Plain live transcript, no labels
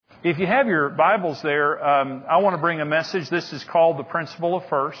If you have your Bibles there, I want to bring a message. This is called the Principle of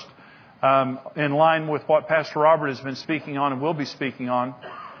First, in line with what Pastor Robert has been speaking on and will be speaking on.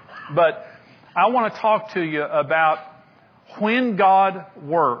 But I want to talk to you about when God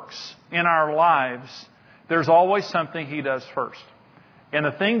works in our lives, there's always something He does first. And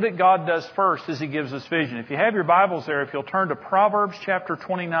the thing that God does first is He gives us vision. If you have your Bibles there, if you'll turn to Proverbs chapter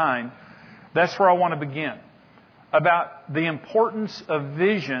 29, that's where I want to begin. About the importance of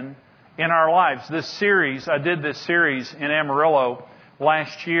vision in our lives. This series, I did this series in Amarillo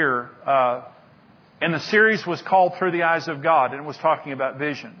last year, and the series was called Through the Eyes of God, and it was talking about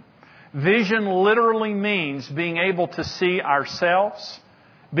vision. Vision literally means being able to see ourselves,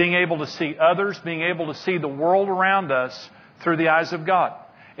 being able to see others, being able to see the world around us through the eyes of God.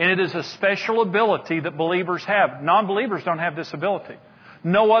 And it is a special ability that believers have. Non-believers don't have this ability.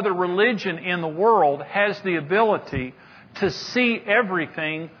 No other religion in the world has the ability to see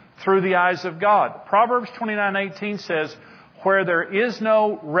everything through the eyes of God. Proverbs 29:18 says, where there is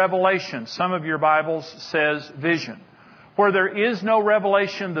no revelation, some of your Bibles says vision. Where there is no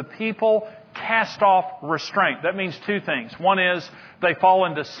revelation, the people cast off restraint. That means two things. One is they fall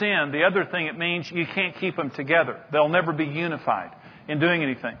into sin. The other thing it means you can't keep them together. They'll never be unified in doing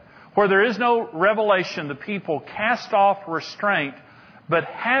anything. Where there is no revelation, the people cast off restraint. But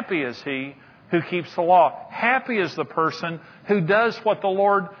happy is he who keeps the law. Happy is the person who does what the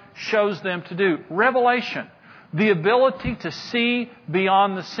Lord shows them to do. Revelation. The ability to see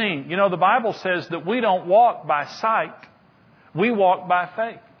beyond the seen. You know, the Bible says that we don't walk by sight. We walk by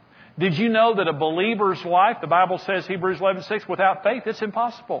faith. Did you know that a believer's life, the Bible says, Hebrews 11:6, without faith, it's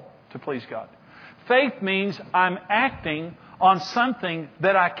impossible to please God. Faith means I'm acting on something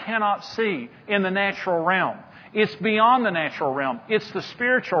that I cannot see in the natural realm. It's beyond the natural realm. It's the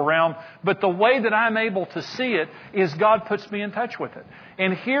spiritual realm. But the way that I'm able to see it is God puts me in touch with it.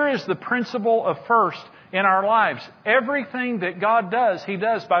 And here is the principle of first in our lives. Everything that God does, He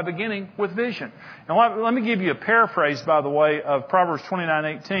does by beginning with vision. And let me give you a paraphrase, by the way, of Proverbs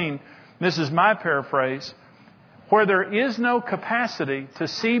 29:18. This is my paraphrase. Where there is no capacity to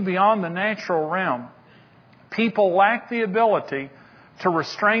see beyond the natural realm, people lack the ability to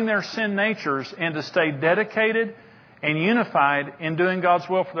restrain their sin natures and to stay dedicated and unified in doing God's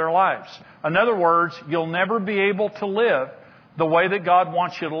will for their lives. In other words, you'll never be able to live the way that God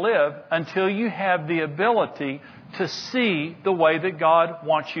wants you to live until you have the ability to see the way that God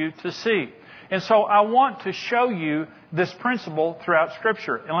wants you to see. And so I want to show you this principle throughout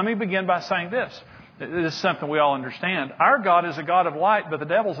Scripture. And let me begin by saying this. This is something we all understand. Our God is a God of light, but the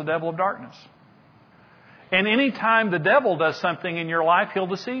devil's a devil of darkness. And any time the devil does something in your life, he'll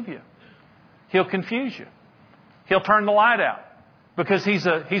deceive you. He'll confuse you. He'll turn the light out because he's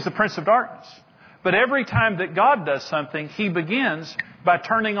the prince of darkness. But every time that God does something, He begins by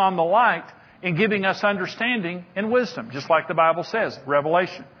turning on the light and giving us understanding and wisdom, just like the Bible says,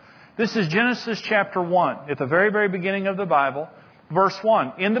 Revelation. This is Genesis chapter 1, at the very, very beginning of the Bible, verse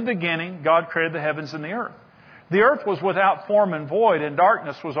 1. In the beginning, God created the heavens and the earth. The earth was without form and void, and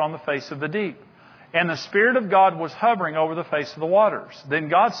darkness was on the face of the deep. And the Spirit of God was hovering over the face of the waters. Then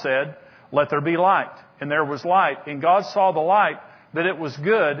God said, let there be light. And there was light. And God saw the light, that it was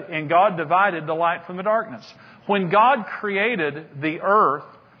good, and God divided the light from the darkness. When God created the earth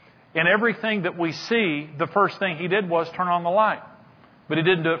and everything that we see, the first thing He did was turn on the light. But He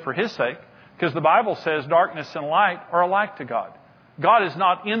didn't do it for His sake, because the Bible says darkness and light are alike to God. God is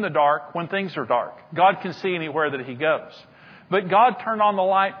not in the dark when things are dark. God can see anywhere that He goes. But God turned on the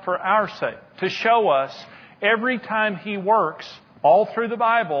light for our sake, to show us every time He works, all through the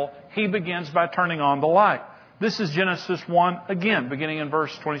Bible, He begins by turning on the light. This is Genesis 1, again, beginning in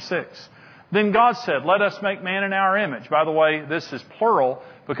verse 26. Then God said, let us make man in our image. By the way, this is plural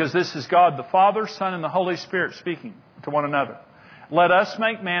because this is God the Father, Son, and the Holy Spirit speaking to one another. Let us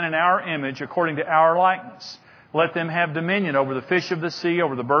make man in our image according to our likeness. Let them have dominion over the fish of the sea,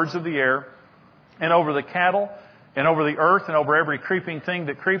 over the birds of the air, and over the cattle, and over the earth, and over every creeping thing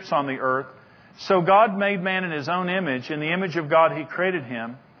that creeps on the earth. So God made man in His own image. In the image of God He created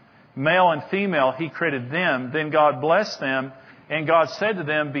him. Male and female He created them. Then God blessed them. And God said to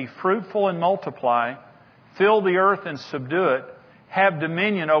them, be fruitful and multiply. Fill the earth and subdue it. Have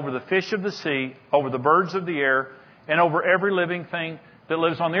dominion over the fish of the sea, over the birds of the air, and over every living thing that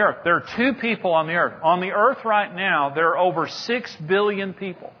lives on the earth. There are 2 people on the earth. On the earth right now, there are over 6 billion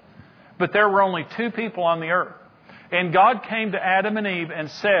people. But there were only 2 people on the earth. And God came to Adam and Eve and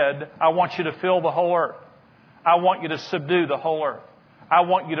said, I want you to fill the whole earth. I want you to subdue the whole earth. I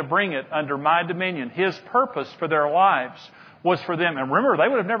want you to bring it under my dominion. His purpose for their lives was for them. And remember, they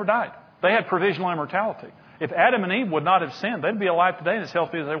would have never died. They had provisional immortality. If Adam and Eve would not have sinned, they'd be alive today and as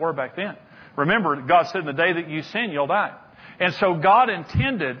healthy as they were back then. Remember, God said, in the day that you sin, you'll die. And so God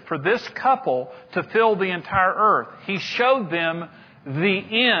intended for this couple to fill the entire earth. He showed them the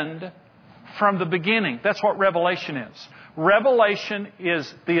end from the beginning. That's what revelation is. Revelation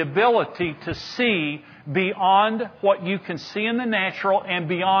is the ability to see beyond what you can see in the natural and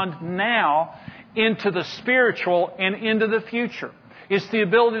beyond now into the spiritual and into the future. It's the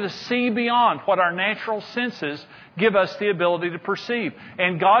ability to see beyond what our natural senses give us the ability to perceive.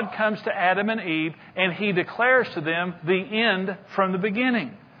 And God comes to Adam and Eve and He declares to them the end from the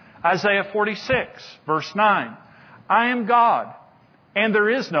beginning. Isaiah 46, verse 9. I am God, and there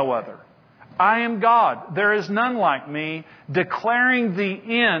is no other. I am God, there is none like me, declaring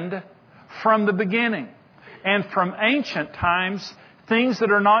the end from the beginning. And from ancient times, things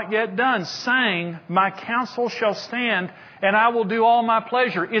that are not yet done, saying, my counsel shall stand, and I will do all my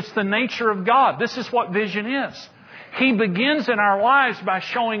pleasure. It's the nature of God. This is what vision is. He begins in our lives by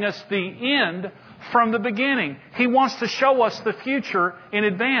showing us the end from the beginning. He wants to show us the future in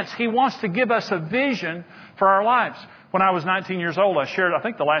advance. He wants to give us a vision for our lives. When I was 19 years old, I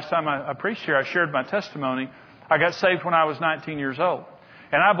think the last time I preached here, I shared my testimony. I got saved when I was 19 years old.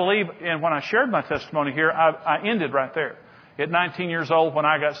 And I believe, and when I shared my testimony here, I ended right there. At 19 years old when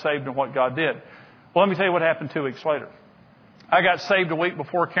I got saved and what God did. Well, let me tell you what happened 2 weeks later. I got saved a week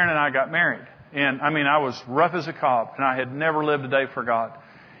before Karen and I got married. And I was rough as a cob, and I had never lived a day for God.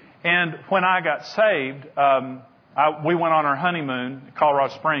 And when I got saved, we went on our honeymoon,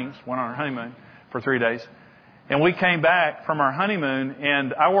 Colorado Springs, went on our honeymoon for 3 days. And we came back from our honeymoon,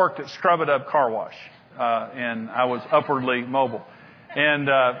 and I worked at Scrub-A-Dub Car Wash. And I was upwardly mobile. And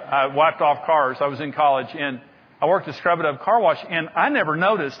I wiped off cars. I was in college, and I worked at Scrub-A-Dub Car Wash, and I never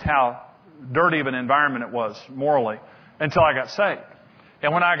noticed how dirty of an environment it was morally until I got saved.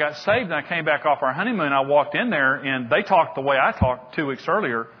 And when I got saved and I came back off our honeymoon, I walked in there, and they talked the way I talked 2 weeks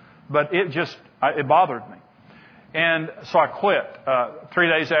earlier, but it bothered me. And so I quit. 3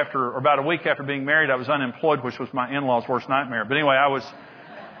 days after, or about a week after being married, I was unemployed, which was my in-laws' worst nightmare. But anyway, I was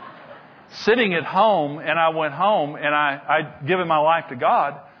sitting at home, and I went home, and I'd given my life to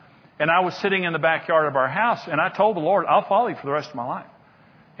God, and I was sitting in the backyard of our house, and I told the Lord, I'll follow you for the rest of my life.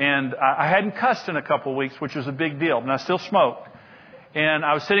 And I hadn't cussed in a couple of weeks, which was a big deal, and I still smoked. And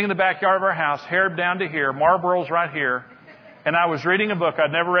I was sitting in the backyard of our house, hair down to here, Marlboro's right here, and I was reading a book.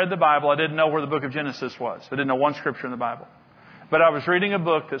 I'd never read the Bible. I didn't know where the book of Genesis was. I didn't know one scripture in the Bible. But I was reading a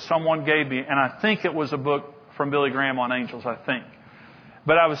book that someone gave me, and I think it was a book from Billy Graham on angels, I think.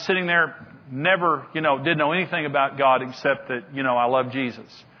 But I was sitting there, never, didn't know anything about God except that, I love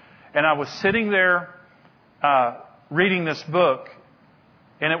Jesus. And I was sitting there reading this book,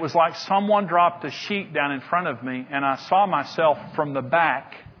 and it was like someone dropped a sheet down in front of me, and I saw myself from the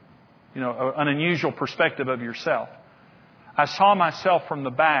back, an unusual perspective of yourself. I saw myself from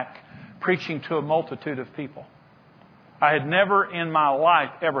the back preaching to a multitude of people. I had never in my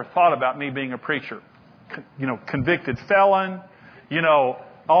life ever thought about me being a preacher. Convicted felon,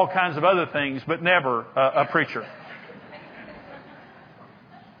 all kinds of other things, but never a preacher.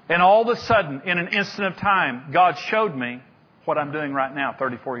 And all of a sudden, in an instant of time, God showed me what I'm doing right now,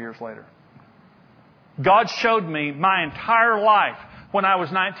 34 years later. God showed me my entire life when I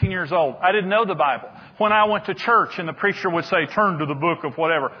was 19 years old. I didn't know the Bible. When I went to church and the preacher would say, turn to the book of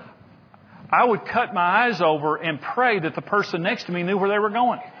whatever, I would cut my eyes over and pray that the person next to me knew where they were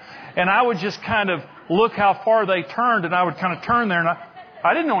going. And I would just kind of look how far they turned, and I would kind of turn there, and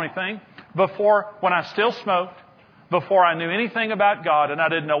I didn't know anything when I still smoked, before I knew anything about God, and I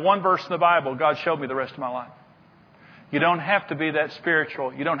didn't know one verse in the Bible. God showed me the rest of my life. You don't have to be that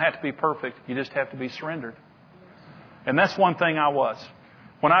spiritual. You don't have to be perfect. You just have to be surrendered. And that's one thing I was.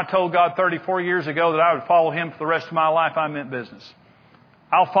 When I told God 34 years ago that I would follow Him for the rest of my life, I meant business.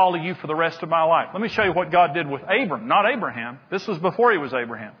 I'll follow you for the rest of my life. Let me show you what God did with Abram, not Abraham. This was before he was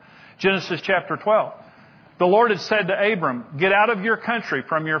Abraham. Genesis chapter 12. The Lord had said to Abram, get out of your country,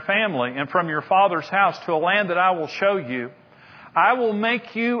 from your family, and from your father's house to a land that I will show you. I will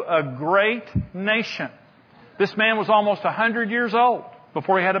make you a great nation. This man was almost 100 years old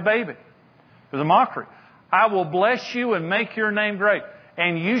before he had a baby. It was a mockery. I will bless you and make your name great,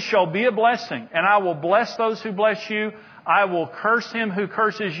 and you shall be a blessing. And I will bless those who bless you. I will curse him who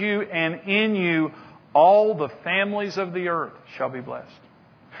curses you, and in you all the families of the earth shall be blessed.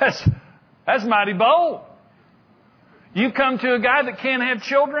 That's mighty bold. You come to a guy that can't have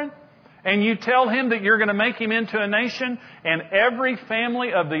children, and you tell him that you're going to make him into a nation, and every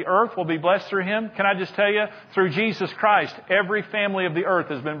family of the earth will be blessed through him. Can I just tell you, through Jesus Christ, every family of the earth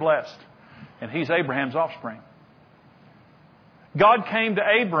has been blessed. And he's Abraham's offspring. God came to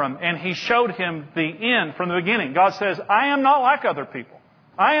Abram and He showed him the end from the beginning. God says, I am not like other people.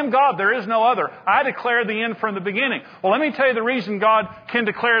 I am God. There is no other. I declare the end from the beginning. Well, let me tell you the reason God can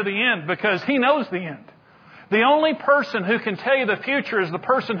declare the end, because He knows the end. The only person who can tell you the future is the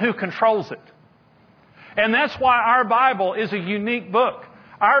person who controls it. And that's why our Bible is a unique book.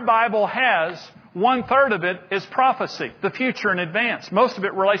 Our Bible has 1/3 of it is prophecy, the future in advance. Most of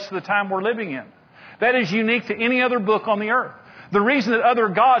it relates to the time we're living in. That is unique to any other book on the earth. The reason that other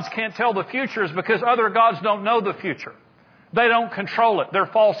gods can't tell the future is because other gods don't know the future. They don't control it. They're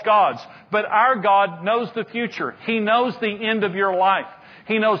false gods. But our God knows the future. He knows the end of your life.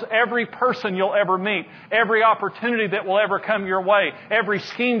 He knows every person you'll ever meet, every opportunity that will ever come your way, every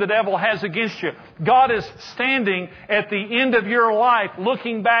scheme the devil has against you. God is standing at the end of your life,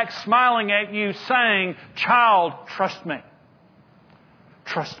 looking back, smiling at you, saying, child, trust me.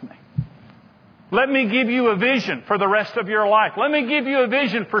 Trust me. Let me give you a vision for the rest of your life. Let me give you a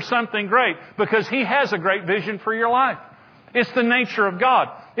vision for something great, because He has a great vision for your life. It's the nature of God.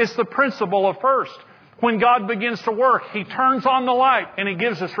 It's the principle of first. When God begins to work, He turns on the light and He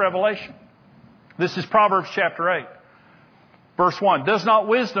gives us revelation. This is Proverbs chapter 8. Verse 1. Does not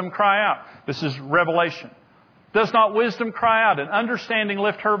wisdom cry out? This is Revelation. Does not wisdom cry out and understanding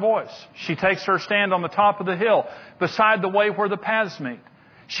lift her voice? She takes her stand on the top of the hill, beside the way where the paths meet.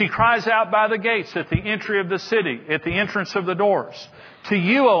 She cries out by the gates at the entry of the city, at the entrance of the doors. To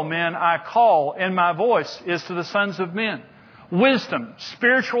you, O men, I call, and my voice is to the sons of men. Wisdom,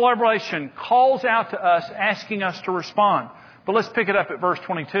 spiritual revelation calls out to us, asking us to respond. But let's pick it up at verse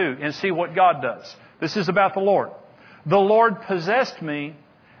 22 and see what God does. This is about the Lord. The Lord possessed me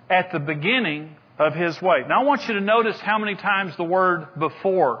at the beginning of His way. Now I want you to notice how many times the word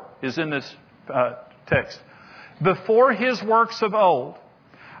before is in this text. Before His works of old,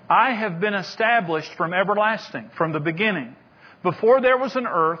 I have been established from everlasting, from the beginning. Before there was an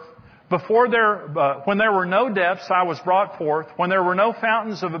earth, when there were no depths, I was brought forth. When there were no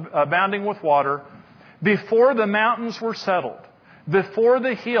fountains abounding with water, before the mountains were settled, before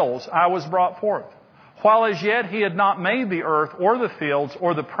the hills, I was brought forth. While as yet He had not made the earth or the fields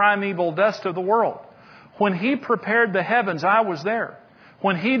or the primeval dust of the world. When He prepared the heavens, I was there.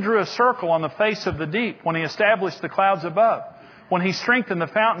 When He drew a circle on the face of the deep, when He established the clouds above, when He strengthened the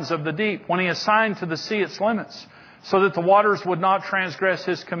fountains of the deep, when He assigned to the sea its limits, so that the waters would not transgress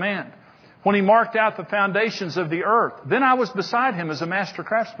His command, when He marked out the foundations of the earth, then I was beside Him as a master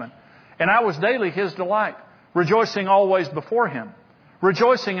craftsman, and I was daily His delight, rejoicing always before Him,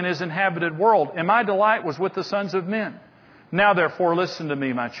 rejoicing in His inhabited world, and my delight was with the sons of men. Now therefore listen to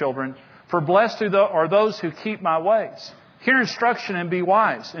me, my children, for blessed are those who keep my ways. Hear instruction and be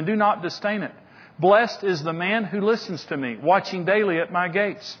wise, and do not disdain it. Blessed is the man who listens to me, watching daily at my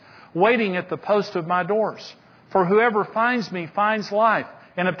gates, waiting at the post of my doors. For whoever finds me finds life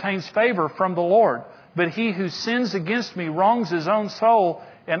and obtains favor from the Lord. But he who sins against me wrongs his own soul,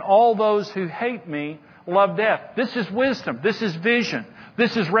 and all those who hate me love death. This is wisdom. This is vision.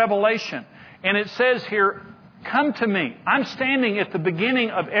 This is revelation. And it says here, come to me. I'm standing at the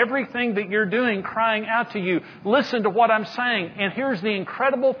beginning of everything that you're doing, crying out to you. Listen to what I'm saying. And here's the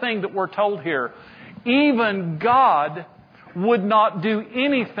incredible thing that we're told here. Even God would not do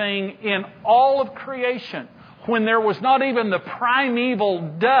anything in all of creation when there was not even the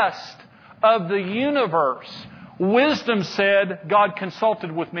primeval dust of the universe. Wisdom said, God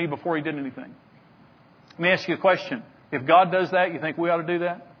consulted with me before He did anything. Let me ask you a question. If God does that, you think we ought to do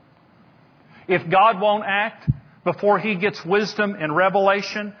that? If God won't act before He gets wisdom and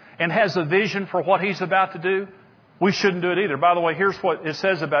revelation and has a vision for what He's about to do, we shouldn't do it either. By the way, here's what it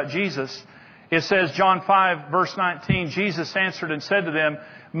says about Jesus. It says, John 5, verse 19, Jesus answered and said to them,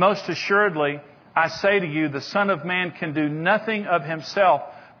 most assuredly, I say to you, the Son of Man can do nothing of Himself,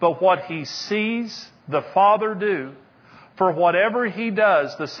 but what He sees the Father do. For whatever He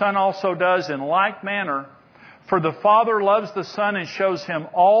does, the Son also does in like manner. For the Father loves the Son and shows Him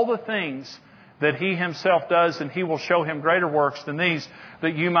all the things that He Himself does, and He will show Him greater works than these,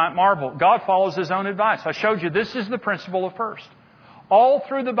 that you might marvel. God follows His own advice. I showed you this is the principle of first. All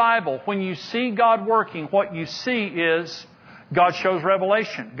through the Bible, when you see God working, what you see is God shows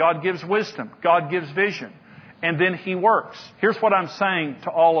revelation. God gives wisdom. God gives vision. And then He works. Here's what I'm saying to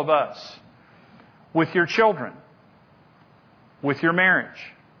all of us. With your children, with your marriage,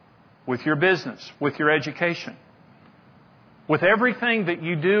 with your business, with your education, with everything that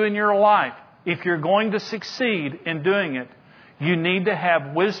you do in your life, if you're going to succeed in doing it, you need to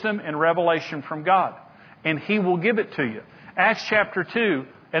have wisdom and revelation from God. And He will give it to you. Acts chapter 2,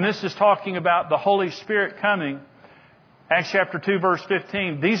 and this is talking about the Holy Spirit coming. Acts chapter 2, verse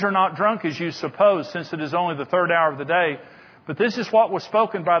 15. These are not drunk as you suppose, since it is only the third hour of the day. But this is what was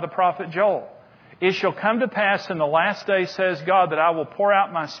spoken by the prophet Joel. It shall come to pass in the last day, says God, that I will pour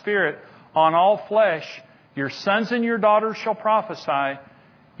out my Spirit on all flesh. Your sons and your daughters shall prophesy.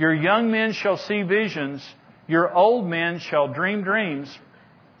 Your young men shall see visions. Your old men shall dream dreams.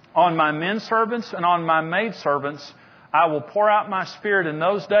 On my men servants and on my maid servants I will pour out my Spirit in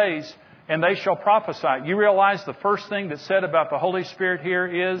those days, and they shall prophesy. You realize the first thing that's said about the Holy Spirit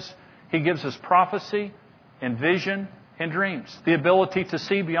here is He gives us prophecy and vision and dreams. The ability to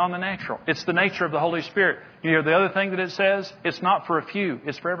see beyond the natural. It's the nature of the Holy Spirit. You hear the other thing that it says? It's not for a few.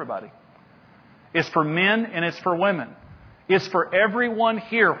 It's for everybody. It's for men and it's for women. It's for everyone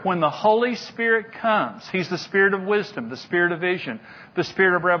here. When the Holy Spirit comes, He's the Spirit of wisdom, the Spirit of vision, the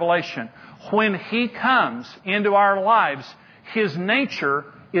Spirit of revelation. When He comes into our lives, His nature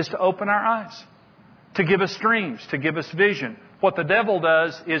is to open our eyes, to give us dreams, to give us vision. What the devil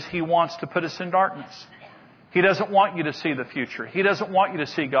does is he wants to put us in darkness. He doesn't want you to see the future. He doesn't want you to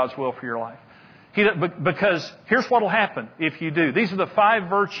see God's will for your life. Because here's what will happen if you do. These are the 5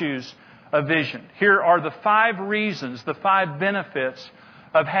 virtues of vision. Here are the 5 reasons, the 5 benefits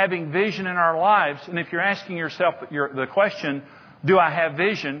of having vision in our lives. And if you're asking yourself the question, do I have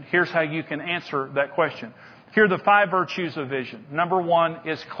vision? Here's how you can answer that question. Here are the 5 virtues of vision. Number 1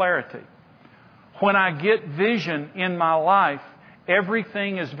 is clarity. When I get vision in my life,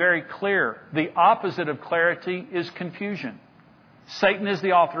 everything is very clear. The opposite of clarity is confusion. Satan is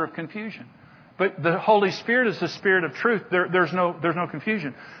the author of confusion. But the Holy Spirit is the Spirit of truth. There's no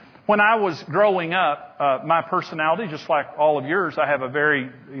confusion. When I was growing up, my personality, just like all of yours, I have a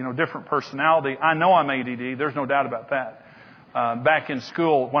very different personality. I know I'm ADD. There's no doubt about that. Back in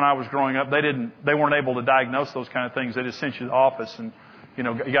school, when I was growing up, they weren't able to diagnose those kind of things. They just sent you to the office and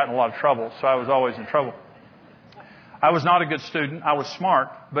got in a lot of trouble. So I was always in trouble. I was not a good student. I was smart,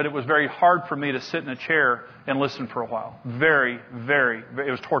 but it was very hard for me to sit in a chair and listen for a while.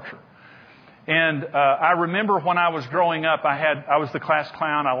 It was torture. And I remember when I was growing up, I was the class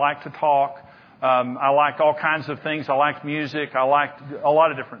clown. I liked to talk. I liked all kinds of things. I liked music. I liked a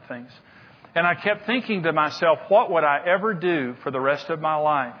lot of different things. And I kept thinking to myself, what would I ever do for the rest of my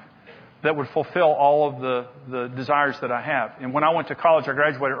life that would fulfill all of the desires that I have? And when I went to college, I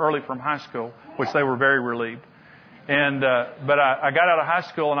graduated early from high school, which they were very relieved. And but I got out of high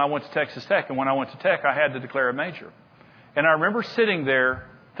school and I went to Texas Tech. And when I went to Tech, I had to declare a major. And I remember sitting there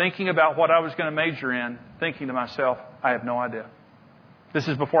thinking about what I was going to major in, thinking to myself, I have no idea. This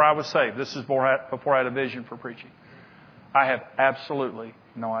is before I was saved. This is before I had a vision for preaching. I have absolutely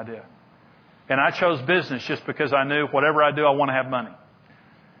no idea. And I chose business just because I knew whatever I do, I want to have money.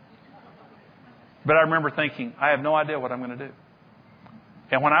 But I remember thinking, I have no idea what I'm going to do.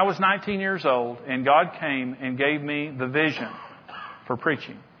 And when I was 19 years old and God came and gave me the vision for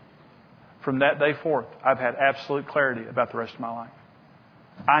preaching, from that day forth, I've had absolute clarity about the rest of my life.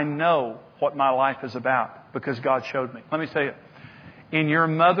 I know what my life is about because God showed me. Let me tell you, in your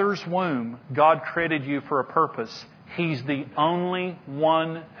mother's womb, God created you for a purpose. He's the only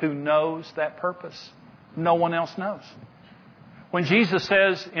one who knows that purpose. No one else knows. When Jesus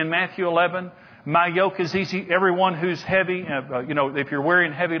says in Matthew 11, my yoke is easy. Everyone who's heavy, if you're weary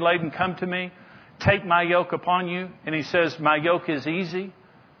and heavy laden, come to me. Take my yoke upon you. And He says, my yoke is easy.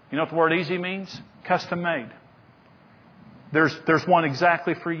 You know what the word easy means? Custom made. There's one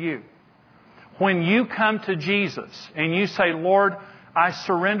exactly for you. When you come to Jesus and you say, Lord, I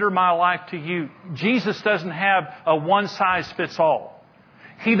surrender my life to you, Jesus doesn't have a one-size-fits-all.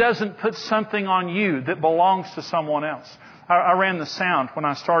 He doesn't put something on you that belongs to someone else. I ran the sound when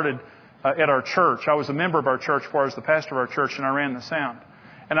I started at our church. I was a member of our church before I was the pastor of our church, and I ran the sound.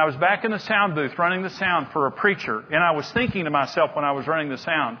 And I was back in the sound booth running the sound for a preacher, and I was thinking to myself when I was running the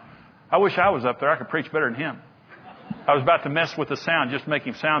sound, I wish I was up there. I could preach better than him. I was about to mess with the sound, just make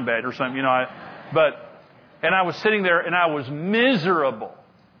him sound bad or something, And I was sitting there and I was miserable.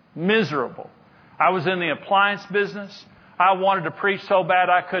 I was in the appliance business. I wanted to preach so bad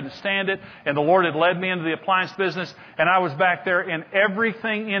I couldn't stand it. And the Lord had led me into the appliance business. And I was back there and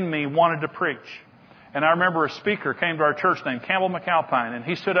everything in me wanted to preach. And I remember a speaker came to our church named Campbell McAlpine. And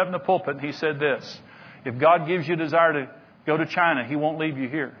he stood up in the pulpit and he said this, if God gives you a desire to go to China, He won't leave you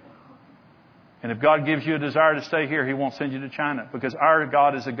here. And if God gives you a desire to stay here, He won't send you to China. Because our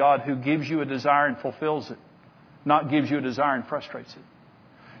God is a God who gives you a desire and fulfills it, not gives you a desire and frustrates it.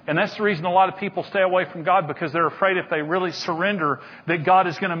 And that's the reason a lot of people stay away from God, because they're afraid if they really surrender that God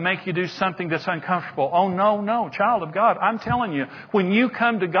is going to make you do something that's uncomfortable. Oh, no, child of God. I'm telling you, when you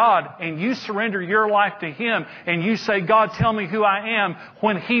come to God and you surrender your life to Him and you say, God, tell me who I am,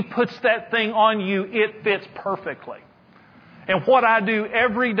 when He puts that thing on you, it fits perfectly. And what I do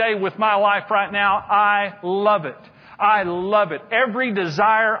every day with my life right now, I love it. I love it. Every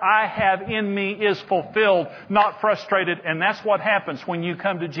desire I have in me is fulfilled, not frustrated. And that's what happens when you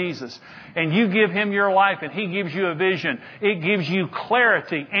come to Jesus and you give Him your life and He gives you a vision. It gives you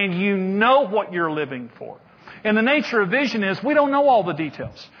clarity and you know what you're living for. And the nature of vision is we don't know all the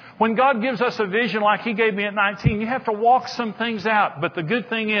details. When God gives us a vision like He gave me at 19, you have to walk some things out. But the good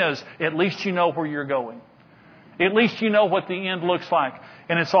thing is, at least you know where you're going. At least you know what the end looks like.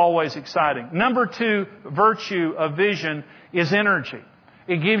 And it's always exciting. Number 2 virtue of vision is energy.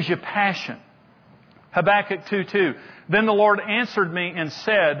 It gives you passion. Habakkuk 2:2. Then the Lord answered me and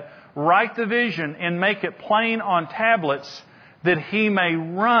said, write the vision and make it plain on tablets that he may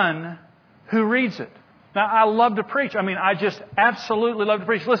run who reads it. Now, I love to preach. I just absolutely love to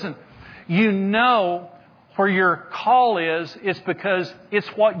preach. Listen, you know where your call is. It's because it's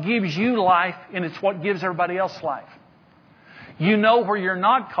what gives you life and it's what gives everybody else life. You know where you're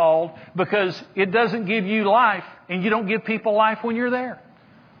not called because it doesn't give you life and you don't give people life when you're there.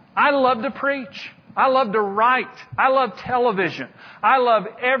 I love to preach. I love to write. I love television. I love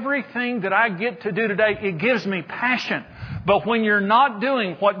everything that I get to do today. It gives me passion. But when you're not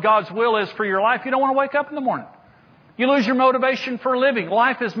doing what God's will is for your life, you don't want to wake up in the morning. You lose your motivation for living.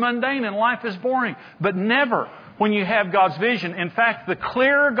 Life is mundane and life is boring. But never when you have God's vision. In fact, the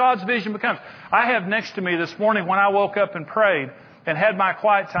clearer God's vision becomes. I have next to me this morning when I woke up and prayed and had my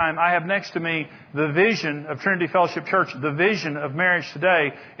quiet time, I have next to me the vision of Trinity Fellowship Church, the vision of Marriage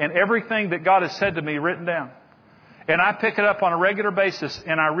Today, and everything that God has said to me written down. And I pick it up on a regular basis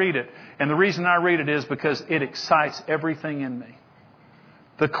and I read it. And the reason I read it is because it excites everything in me.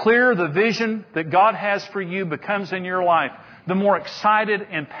 The clearer the vision that God has for you becomes in your life, the more excited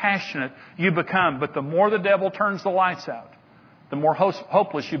and passionate you become. But the more the devil turns the lights out, the more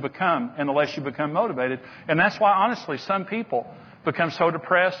hopeless you become and the less you become motivated. And that's why, honestly, some people become so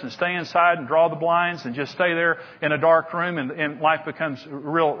depressed and stay inside and draw the blinds and just stay there in a dark room and life becomes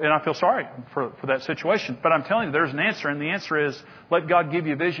real. And I feel sorry for that situation. But I'm telling you, there's an answer. And the answer is let God give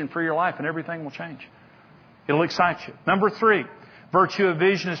you a vision for your life and everything will change. It'll excite you. Number 3, virtue of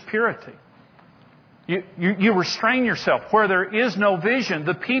vision is purity. You restrain yourself. Where there is no vision,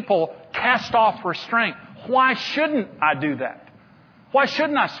 the people cast off restraint. Why shouldn't I do that? Why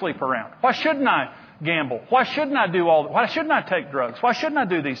shouldn't I sleep around? Why shouldn't I gamble? Why shouldn't I do why shouldn't I take drugs? Why shouldn't I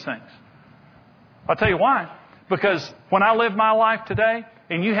do these things? I'll tell you why. Because when I live my life today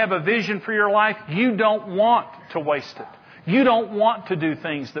and you have a vision for your life, you don't want to waste it. You don't want to do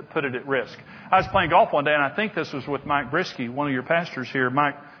things that put it at risk. I was playing golf one day and I think this was with Mike Brisky, one of your pastors here.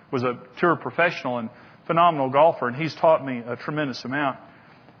 Mike was a tour professional and phenomenal golfer and he's taught me a tremendous amount.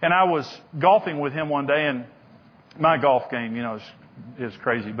 And I was golfing with him one day and my golf game, is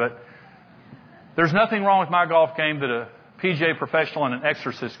crazy, but there's nothing wrong with my golf game that a PGA professional and an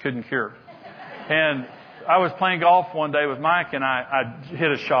exorcist couldn't cure. And I was playing golf one day with Mike and I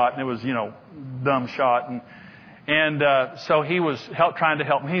hit a shot and it was, dumb shot. And so he was trying to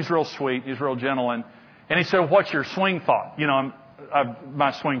help me. He's real sweet. He's real gentle. And he said, what's your swing thought?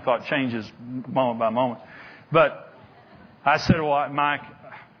 My swing thought changes moment by moment. But I said, well, Mike,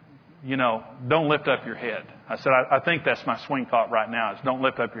 don't lift up your head. I said, I think that's my swing thought right now is don't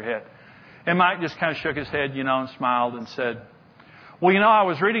lift up your head. And Mike just kind of shook his head, and smiled and said, well, I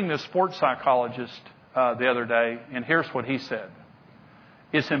was reading this sports psychologist the other day, and here's what he said.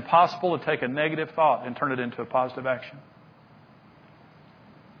 It's impossible to take a negative thought and turn it into a positive action.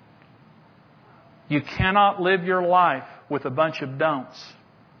 You cannot live your life with a bunch of don'ts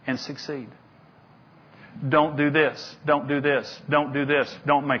and succeed. Don't do this. Don't do this. Don't do this.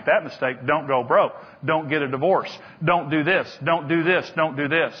 Don't make that mistake. Don't go broke. Don't get a divorce. Don't do this. Don't do this. Don't do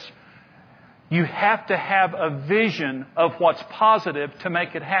this. You have to have a vision of what's positive to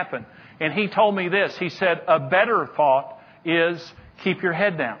make it happen. And he told me this. He said, a better thought is keep your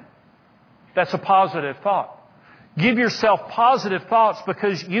head down. That's a positive thought. Give yourself positive thoughts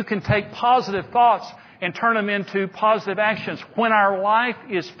because you can take positive thoughts and turn them into positive actions. When our life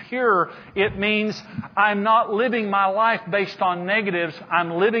is pure, it means I'm not living my life based on negatives.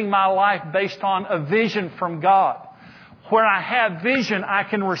 I'm living my life based on a vision from God. Where I have vision, I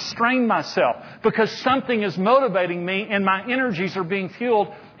can restrain myself because something is motivating me and my energies are being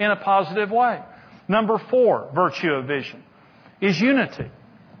fueled in a positive way. Number 4, virtue of vision, is unity.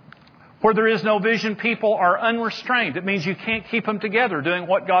 Where there is no vision, people are unrestrained. It means you can't keep them together doing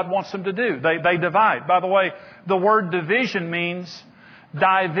what God wants them to do. They divide. By the way, the word division means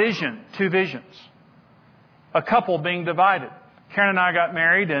division, 2 visions. A couple being divided. Karen and I got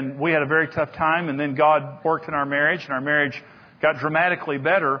married and we had a very tough time and then God worked in our marriage and our marriage got dramatically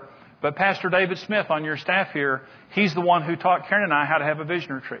better. But Pastor David Smith on your staff here, he's the one who taught Karen and I how to have a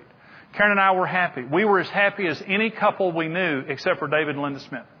vision retreat. Karen and I were happy. We were as happy as any couple we knew except for David and Linda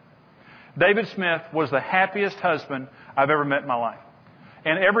Smith. David Smith was the happiest husband I've ever met in my life.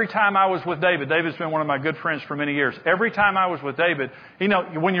 And every time I was with David, David's been one of my good friends for many years. Every time I was with David, you know,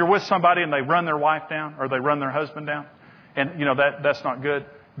 when you're with somebody and they run their wife down or they run their husband down, and, you know, that's not good.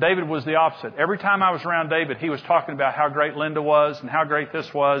 David was the opposite. Every time I was around David, he was talking about how great Linda was and how great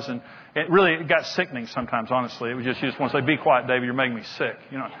this was. And it got sickening sometimes, honestly. It was just, you just want to say, be quiet, David, you're making me sick,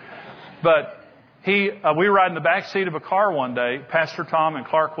 you know. But we were riding in the back seat of a car one day, Pastor Tom and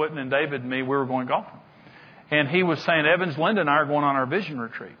Clark Whitten and David and me, we were going golfing. And he was saying, Evans, Linda and I are going on our vision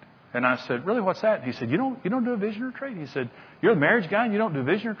retreat. And I said, really, what's that? And he said, you don't do a vision retreat? He said, you're a marriage guy and you don't do a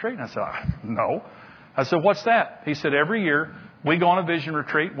vision retreat? And I said, no. I said, what's that? He said, every year we go on a vision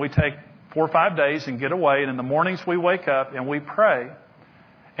retreat. We take 4 or 5 days and get away. And in the mornings we wake up and we pray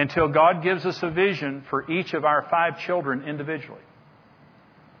until God gives us a vision for each of our 5 children individually.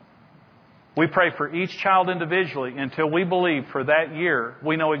 We pray for each child individually until we believe for that year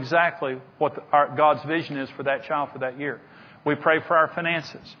we know exactly what God's vision is for that child for that year. We pray for our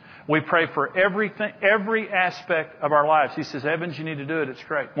finances. We pray for everything, every aspect of our lives. He says, Evans, you need to do it. It's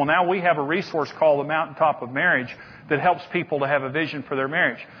great. Well, now we have a resource called the Mountaintop of Marriage that helps people to have a vision for their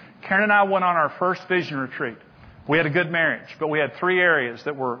marriage. Karen and I went on our first vision retreat. We had a good marriage, but we had 3 areas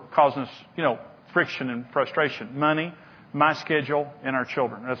that were causing us, friction and frustration. Money, my schedule, and our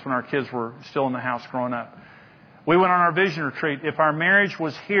children. That's when our kids were still in the house growing up. We went on our vision retreat. If our marriage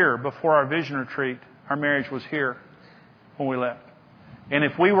was here before our vision retreat, our marriage was here when we left. And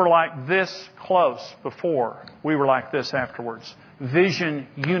if we were like this close before, we were like this afterwards. Vision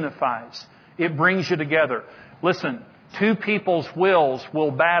unifies. It brings you together. Listen, 2 people's wills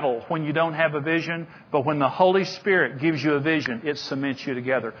will battle when you don't have a vision, but when the Holy Spirit gives you a vision, it cements you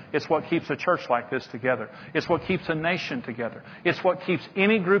together. It's what keeps a church like this together. It's what keeps a nation together. It's what keeps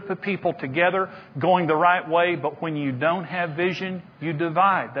any group of people together going the right way, but when you don't have vision, you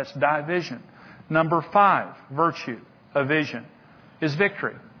divide. That's division. Number 5, virtue of vision is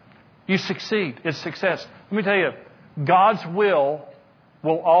victory. You succeed. It's success. Let me tell you, God's will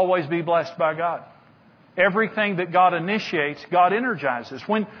always be blessed by God. Everything that God initiates, God energizes.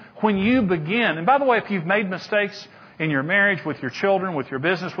 When you begin, and by the way, if you've made mistakes in your marriage, with your children, with your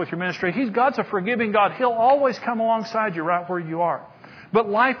business, with your ministry, God's a forgiving God. He'll always come alongside you right where you are. But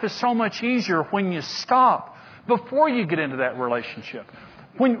life is so much easier when you stop before you get into that relationship.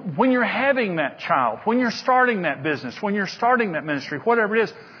 When you're having that child, when you're starting that business, when you're starting that ministry, whatever it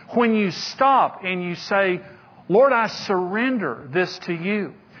is, when you stop and you say, Lord, I surrender this to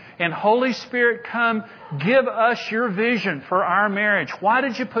you. And Holy Spirit, come, give us your vision for our marriage. Why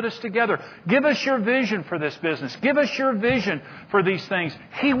did you put us together? Give us your vision for this business. Give us your vision for these things.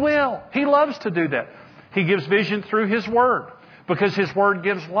 He will. He loves to do that. He gives vision through His Word because His Word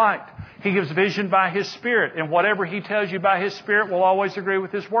gives light. He gives vision by His Spirit, and whatever He tells you by His Spirit will always agree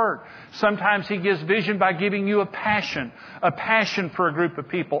with His Word. Sometimes He gives vision by giving you a passion for a group of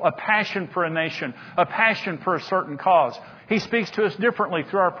people, a passion for a nation, a passion for a certain cause. He speaks to us differently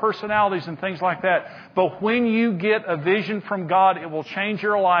through our personalities and things like that. But when you get a vision from God, it will change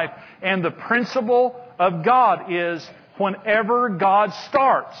your life. And the principle of God is whenever God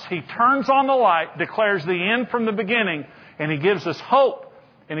starts, He turns on the light, declares the end from the beginning, and He gives us hope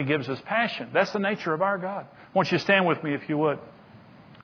and He gives us passion. That's the nature of our God. I want you to stand with me if you would.